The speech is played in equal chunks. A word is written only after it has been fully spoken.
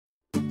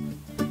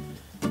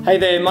Hey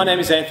there, my name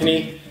is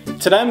Anthony.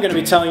 Today I'm going to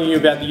be telling you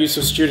about the use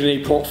of student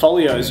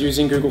e-portfolios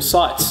using Google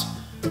Sites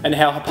and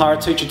how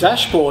Hapara Teacher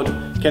Dashboard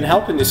can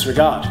help in this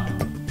regard.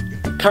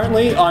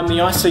 Currently, I'm the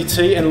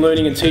ICT and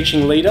Learning and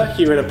Teaching Leader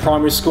here at a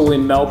primary school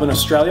in Melbourne,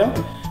 Australia,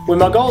 where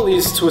my goal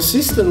is to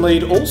assist and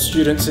lead all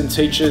students and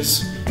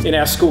teachers in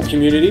our school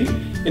community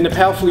in the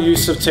powerful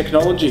use of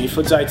technology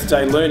for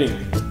day-to-day learning.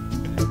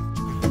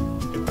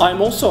 I am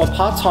also a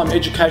part-time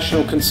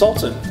educational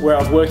consultant where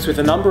I've worked with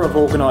a number of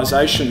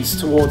organisations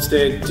towards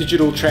their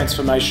digital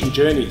transformation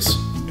journeys.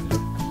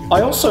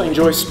 I also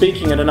enjoy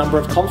speaking at a number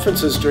of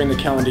conferences during the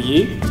calendar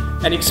year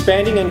and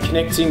expanding and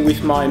connecting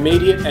with my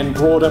immediate and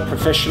broader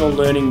professional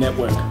learning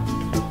network.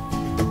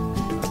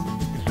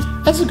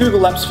 As a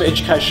Google Apps for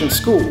Education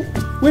school,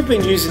 we've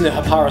been using the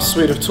Hapara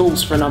suite of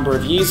tools for a number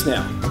of years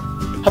now.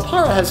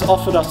 Hapara has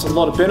offered us a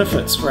lot of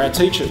benefits for our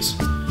teachers.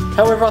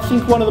 However, I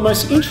think one of the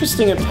most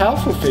interesting and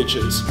powerful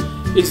features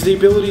is the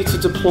ability to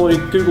deploy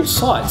Google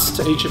Sites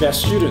to each of our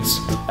students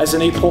as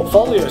an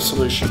e-portfolio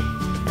solution,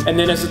 and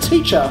then as a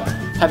teacher,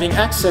 having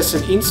access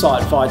and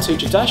insight via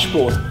Teacher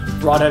Dashboard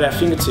right at our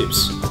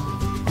fingertips.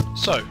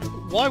 So,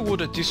 why would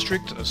a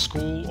district, a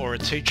school or a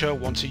teacher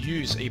want to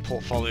use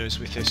e-portfolios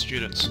with their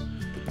students?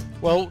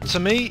 Well, to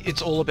me,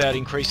 it's all about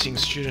increasing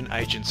student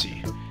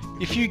agency.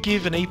 If you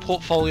give an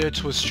e-portfolio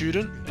to a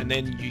student and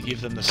then you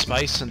give them the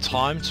space and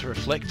time to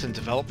reflect and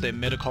develop their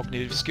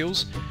metacognitive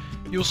skills,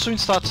 you'll soon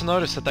start to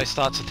notice that they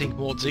start to think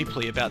more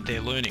deeply about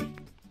their learning.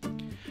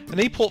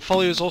 An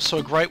e-portfolio is also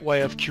a great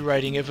way of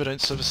curating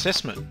evidence of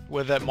assessment,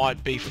 whether that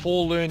might be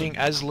for learning,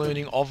 as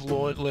learning, of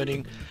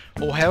learning,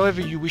 or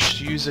however you wish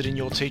to use it in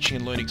your teaching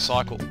and learning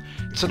cycle.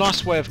 It's a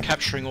nice way of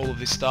capturing all of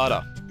this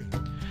data.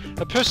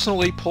 A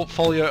personal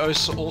e-portfolio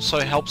also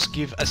helps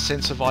give a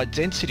sense of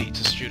identity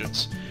to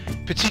students,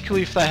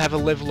 particularly if they have a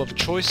level of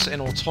choice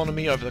and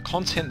autonomy over the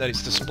content that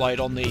is displayed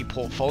on the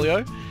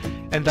e-portfolio,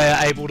 and they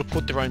are able to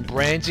put their own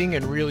branding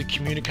and really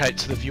communicate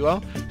to the viewer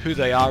who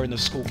they are in the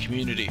school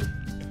community.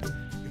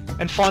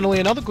 And finally,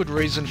 another good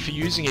reason for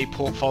using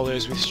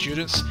e-portfolios with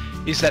students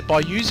is that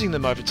by using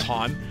them over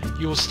time,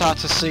 you will start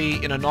to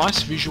see in a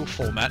nice visual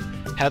format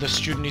how the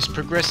student is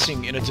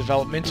progressing in a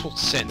developmental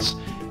sense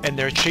and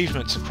their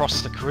achievements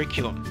across the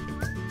curriculum.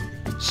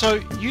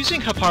 So,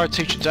 using Hapara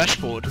Teacher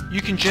Dashboard,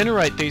 you can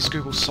generate these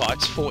Google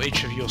Sites for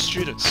each of your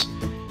students.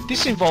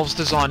 This involves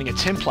designing a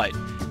template,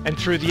 and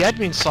through the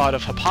admin side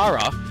of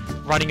Hapara,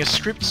 running a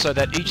script so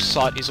that each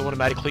site is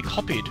automatically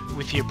copied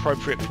with the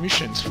appropriate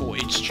permissions for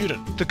each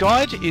student. The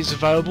guide is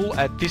available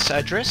at this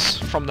address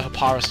from the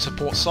Hapara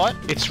support site.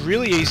 It's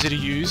really easy to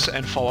use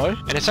and follow,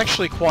 and it's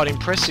actually quite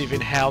impressive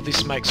in how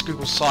this makes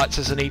Google Sites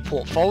as an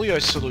e-portfolio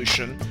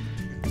solution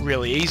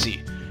really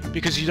easy,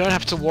 because you don't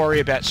have to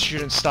worry about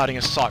students starting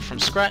a site from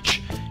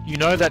scratch. You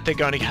know that they're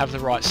going to have the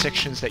right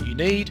sections that you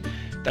need.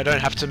 They don't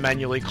have to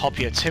manually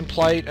copy a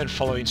template and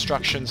follow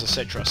instructions,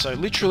 etc. So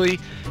literally,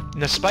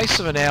 in the space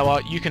of an hour,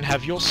 you can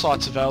have your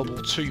sites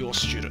available to your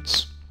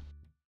students.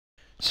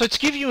 So to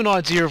give you an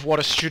idea of what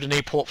a student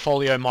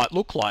e-portfolio might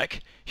look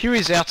like, here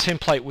is our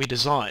template we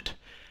designed.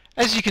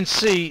 As you can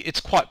see, it's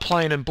quite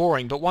plain and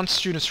boring, but once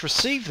students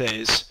receive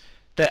theirs,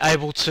 they're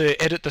able to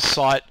edit the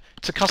site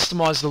to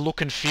customize the look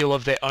and feel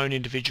of their own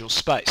individual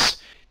space.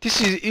 This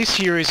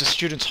here is a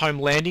student's home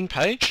landing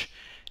page,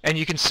 and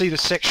you can see the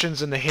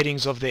sections and the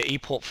headings of their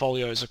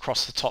e-portfolios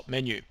across the top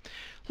menu.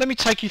 Let me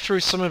take you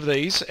through some of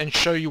these and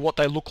show you what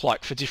they look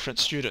like for different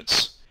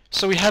students.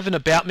 So we have an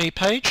About Me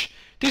page.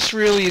 This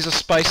really is a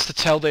space to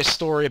tell their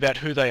story about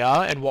who they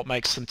are and what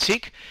makes them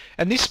tick,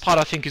 and this part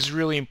I think is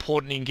really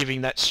important in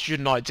giving that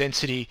student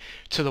identity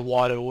to the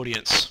wider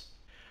audience.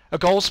 A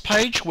goals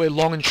page where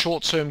long and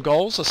short-term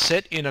goals are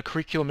set in a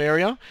curriculum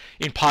area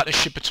in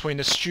partnership between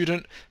the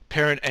student,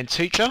 parent and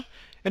teacher,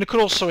 and it could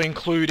also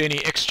include any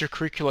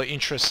extracurricular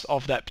interest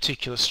of that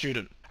particular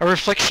student. A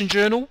reflection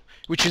journal,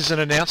 which is an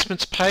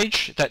announcements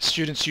page that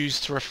students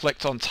use to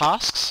reflect on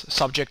tasks,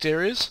 subject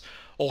areas,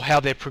 or how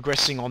they're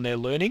progressing on their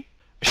learning.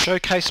 A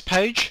showcase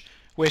page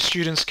where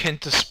students can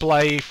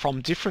display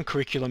from different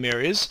curriculum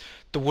areas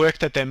the work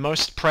that they're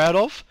most proud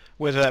of,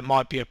 whether that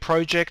might be a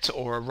project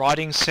or a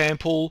writing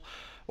sample,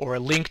 or a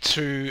link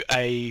to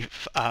a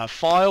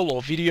file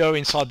or video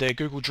inside their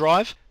Google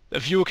Drive. The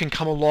viewer can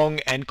come along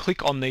and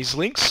click on these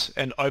links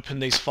and open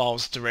these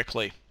files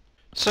directly.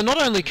 So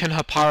not only can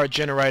Hapara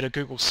generate a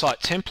Google Site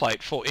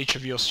template for each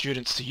of your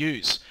students to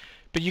use,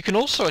 but you can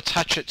also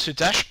attach it to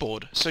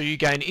Dashboard so you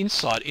gain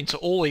insight into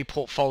all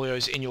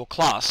e-portfolios in your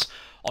class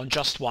on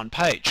just one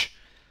page.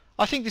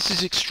 I think this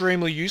is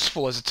extremely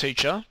useful as a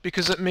teacher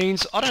because it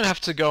means I don't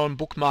have to go and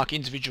bookmark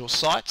individual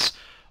sites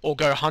or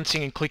go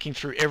hunting and clicking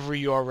through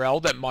every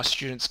URL that my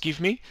students give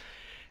me,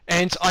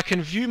 and I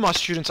can view my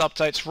students'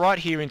 updates right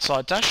here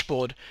inside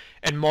Dashboard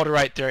and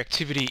moderate their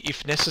activity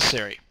if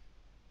necessary.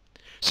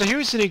 So here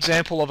is an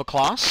example of a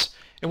class,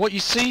 and what you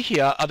see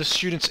here are the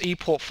students'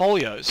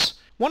 e-portfolios.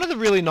 One of the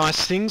really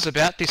nice things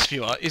about this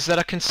viewer is that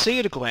I can see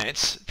at a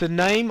glance the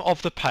name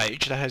of the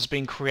page that has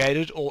been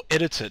created or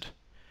edited,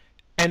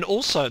 and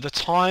also the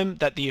time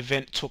that the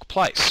event took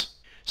place.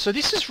 So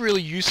this is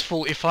really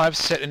useful if I've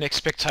set an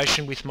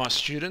expectation with my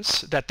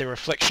students that their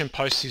reflection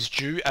post is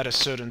due at a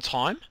certain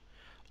time,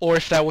 or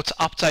if they were to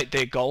update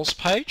their goals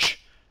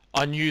page,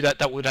 I knew that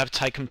that would have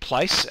taken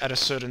place at a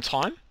certain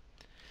time.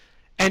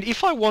 And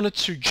if I wanted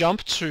to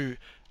jump to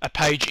a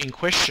page in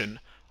question,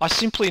 I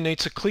simply need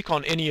to click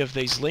on any of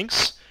these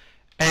links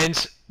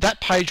and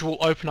that page will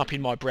open up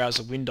in my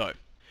browser window.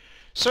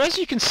 So as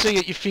you can see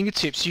at your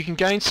fingertips, you can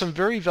gain some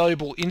very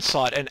valuable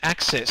insight and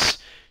access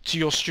to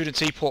your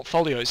students'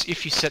 e-portfolios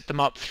if you set them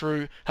up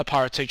through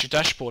Hapara Teacher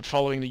Dashboard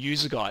following the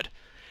user guide.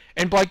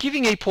 And by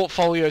giving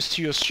e-portfolios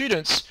to your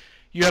students,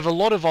 you have a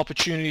lot of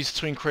opportunities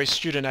to increase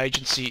student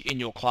agency in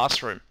your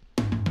classroom.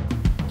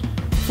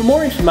 For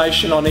more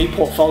information on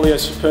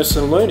e-portfolios for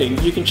personal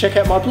learning, you can check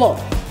out my blog.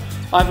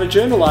 I have a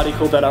journal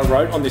article that I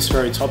wrote on this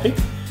very topic,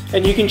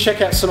 and you can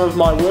check out some of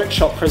my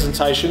workshop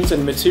presentations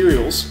and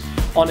materials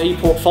on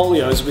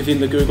e-portfolios within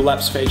the Google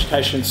Apps for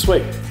Education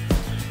suite.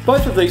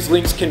 Both of these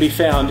links can be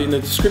found in the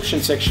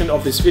description section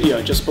of this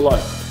video just below.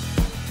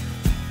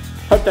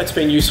 Hope that's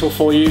been useful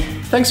for you.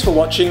 Thanks for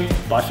watching.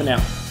 Bye for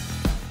now.